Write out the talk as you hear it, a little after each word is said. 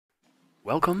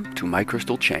Welcome to My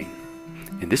Crystal Chain.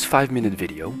 In this 5-minute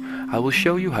video, I will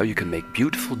show you how you can make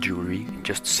beautiful jewelry in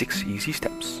just 6 easy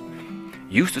steps.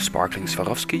 Use the sparkling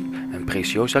Swarovski and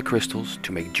Preciosa crystals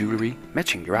to make jewelry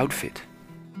matching your outfit.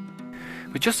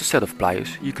 With just a set of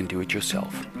pliers, you can do it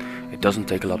yourself. It doesn't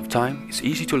take a lot of time, it's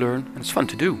easy to learn and it's fun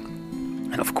to do.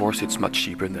 And of course it's much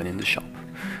cheaper than in the shop.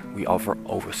 We offer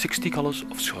over 60 colors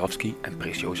of Swarovski and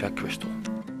Preciosa crystal.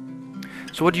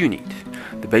 So what do you need?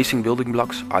 The basic building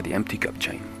blocks are the empty cup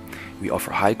chain. We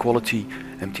offer high quality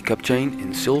empty cup chain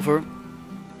in silver,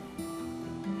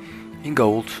 in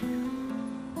gold,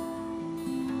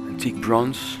 antique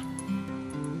bronze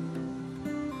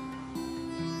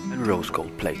and rose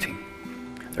gold plating.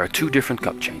 There are 2 different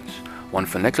cup chains, one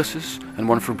for necklaces and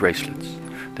one for bracelets.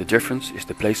 The difference is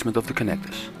the placement of the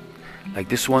connectors. Like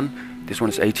this one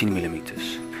is 18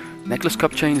 mm. Necklace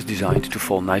cup chain is designed to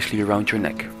fall nicely around your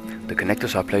neck. The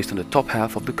connectors are placed on the top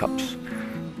half of the cups.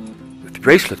 With the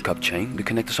bracelet cup chain, the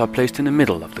connectors are placed in the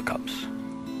middle of the cups.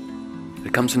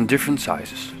 It comes in different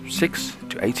sizes, 6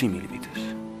 to 18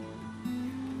 millimeters.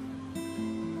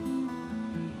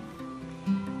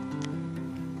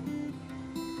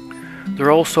 There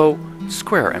are also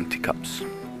square empty cups.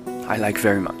 I like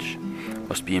very much.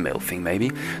 Must be a male thing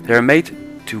maybe. They are made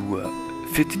to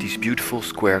fit these beautiful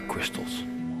square crystals.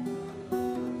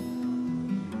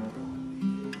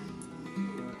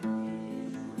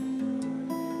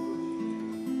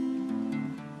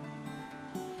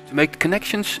 To make the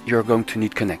connections, you're going to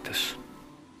need connectors.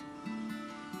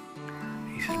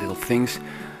 These little things.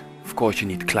 Of course you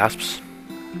need clasps.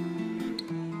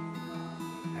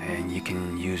 And you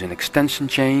can use an extension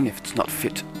chain if it's not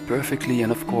fit perfectly,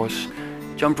 and of course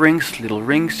jump rings, little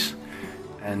rings,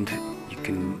 and you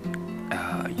can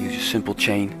use a simple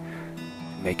chain to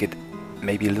make it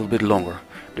maybe a little bit longer.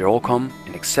 They all come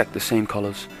in exact the same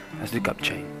colors as the cup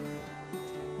chain.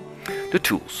 The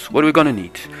tools. What are we gonna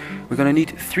need? We're gonna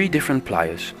need 3 different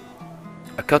pliers,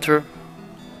 a cutter,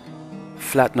 a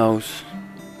flat nose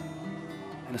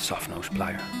and a soft nose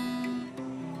plier.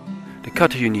 The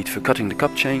cutter you need for cutting the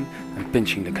cup chain and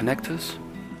pinching the connectors.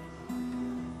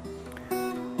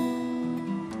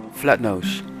 Flat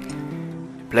nose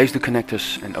to place the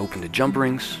connectors and open the jump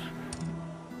rings.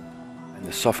 And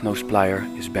the soft nose plier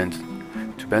is bent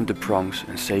to bend the prongs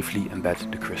and safely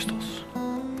embed the crystals.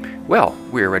 Well,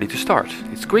 we're ready to start.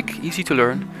 It's quick, easy to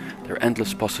learn, there are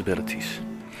endless possibilities.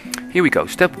 Here we go,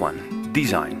 step 1,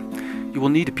 design. You will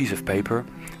need a piece of paper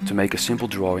to make a simple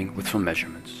drawing with some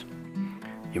measurements.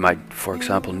 You might, for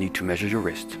example, need to measure your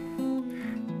wrist.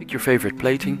 Pick your favorite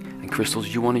plating and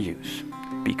crystals you want to use.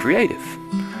 Be creative.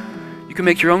 You can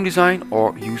make your own design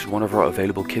or use one of our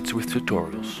available kits with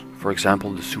tutorials. For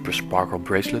example, the Super Sparkle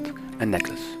bracelet and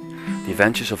necklace. The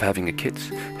advantage of having a kit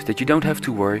is that you don't have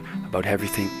to worry about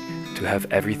everything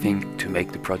to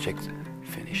make the project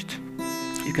finished.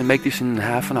 You can make this in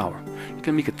half an hour. You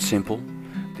can make it simple,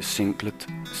 the singlet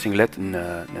and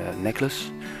necklace,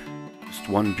 just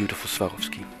one beautiful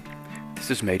Swarovski.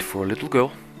 This is made for a little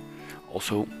girl,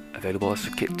 also available as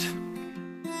a kit.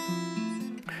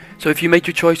 So if you made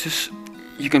your choices,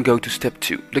 you can go to step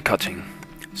 2, the cutting.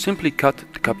 Simply cut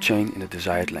the cup chain in the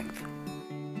desired length.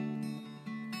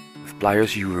 With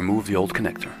pliers you remove the old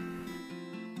connector.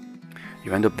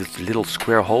 You end up with this little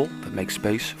square hole that makes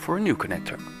space for a new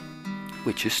connector,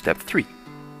 which is step 3.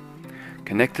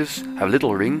 Connectors have a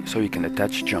little ring so you can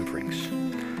attach jump rings.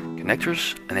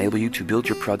 Connectors enable you to build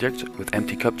your project with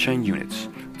empty cup chain units.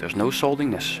 There's no soldering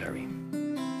necessary.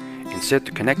 Insert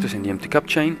the connectors in the empty cup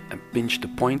chain and pinch the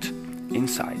point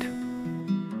inside.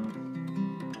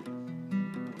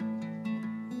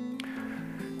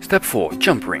 Step 4.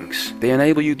 Jump rings. They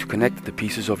enable you to connect the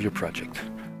pieces of your project.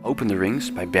 Open the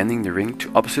rings by bending the ring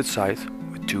to opposite side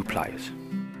with 2 pliers.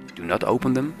 Do not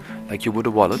open them like you would a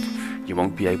wallet, you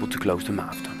won't be able to close them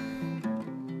after.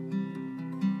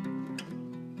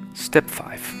 Step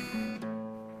 5.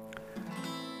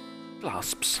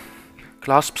 Clasps.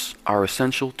 Clasps are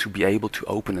essential to be able to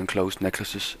open and close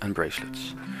necklaces and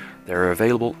bracelets. They are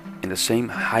available in the same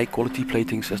high quality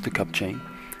platings as the cup chain,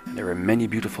 and there are many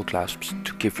beautiful clasps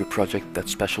to give your project that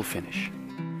special finish.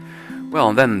 Well,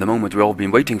 and then the moment we've all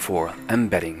been waiting for,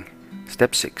 embedding.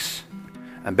 Step 6.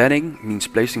 Embedding means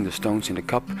placing the stones in the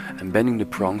cup and bending the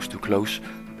prongs to close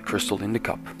the crystal in the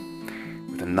cup.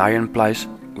 With the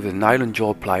nylon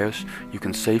jaw pliers, you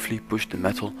can safely push the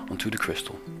metal onto the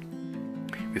crystal.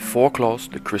 With 4 claws,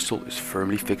 the crystal is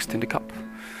firmly fixed in the cup.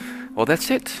 Well, that's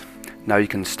it. Now you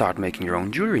can start making your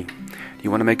own jewelry. Do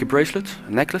you want to make a bracelet, a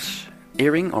necklace,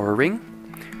 earring or a ring?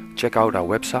 Check out our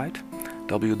website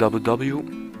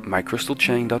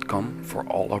www.mycrystalchain.com for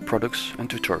all our products and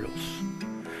tutorials.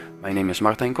 My name is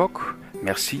Martijn Kok.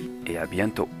 Merci et à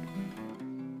bientôt.